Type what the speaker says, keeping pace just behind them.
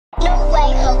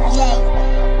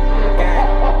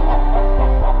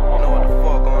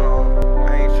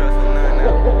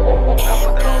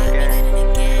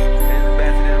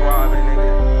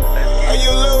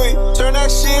that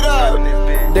shit up.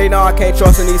 They know I can't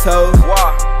trust in these hoes.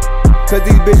 Why? Cause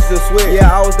these bitches are switch.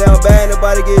 Yeah, I was down bad,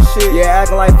 nobody get shit. Yeah,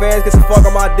 acting like fans, get the fuck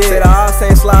on my dick. Say the odds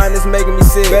ain't sliding, it's making me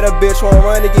sick. Bet a bitch won't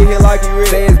run to get hit like he rich.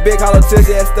 Say his big hollow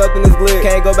tissy ass stuffed in his glick.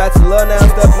 Can't go back to love now,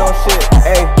 I'm stepping on shit.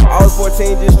 Ayy, I was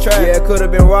 14, just trapped. Yeah, it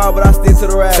could've been robbed, but I stick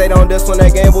to the rap. Say don't diss on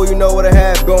that game, boy, you know what it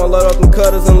have. Go and load up them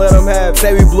cutters and let them have.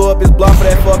 Say we blew up his block for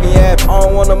that fucking app. I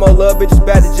don't want no more love, bitches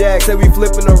back to jack. Say we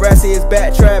flipping the rest of his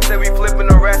back trap. Say we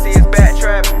flipping the rest of his back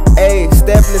trap. Ayy,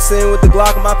 stepping the scene with the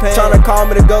Glock in my pants. Tryna call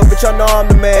me the GOAT, bitch, I know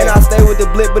I'm the man. And I stay with the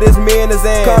blip, but it's me and his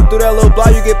end. Come through that little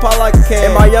block, you get popped like a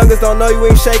can. And my youngest don't know you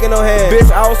ain't shaking no hand.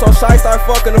 Bitch, I was so shy, start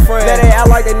fucking a friend. Now they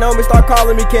act like they know me, start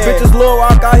calling me Ken. Bitches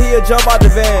Lilrock out here, jump out the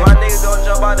van. My niggas gon'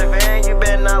 jump out the van, you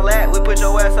better not laugh. We put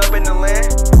your ass up in the land.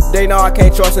 They know I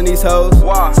can't trust in these hoes.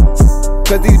 Why?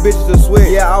 Cause these bitches are switch.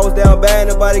 Yeah, I was down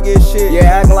bad, nobody get shit. Yeah,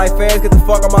 acting like fans, get the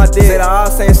fuck on my dick. Say the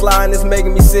odds ain't sliding, it's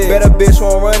making me sick. Bet a bitch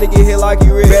won't run to get hit like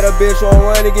he rich. Bet a bitch won't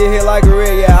run to get hit like a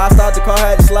rich. Yeah, I stopped the car,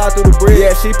 had to slide through the bridge.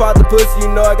 Yeah, she popped the pussy, you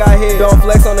know I got hit. Don't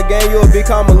flex on the game, you'll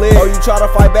become a lid. Oh, you try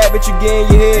to fight back, but you get in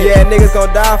your head. Yeah, niggas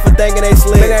gon' die for thinking they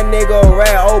slick. Think that nigga a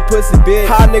rat, old pussy bitch.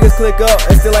 How niggas click up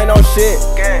and still ain't no shit?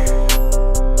 Gang.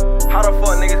 How the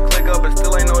fuck niggas click up and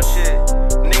still ain't no shit?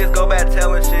 Niggas go back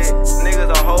telling shit. Niggas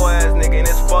a hoe ass nigga and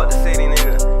it's fuck the city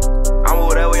nigga. I'm with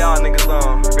whatever y'all niggas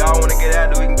on. If y'all wanna get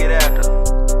after, we can get after.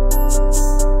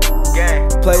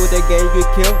 Gang. Play with that game, you get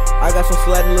killed. I got some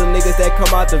slatty little niggas that come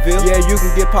out the ville. Yeah, you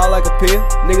can get popped like a pill.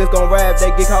 Niggas gon' rap,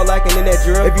 they get caught lacking in that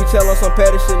drill. If you tell them some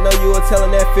petty shit, know you were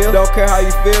telling that feel. Don't care how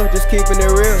you feel, just keeping it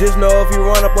real. Just know if you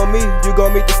run up on me, you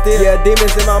gon' meet the steel. Yeah,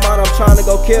 demons in my mind, I'm trying to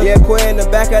go kill. Yeah, Quay in the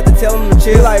back, I had to tell them to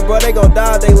chill. Like, bro, they gon'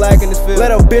 die, they lacking this feel.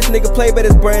 Let a bitch nigga play, but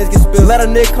his brains get spilled. Let a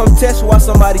nigga come test you while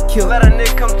somebody kill. Let a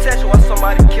nigga come test you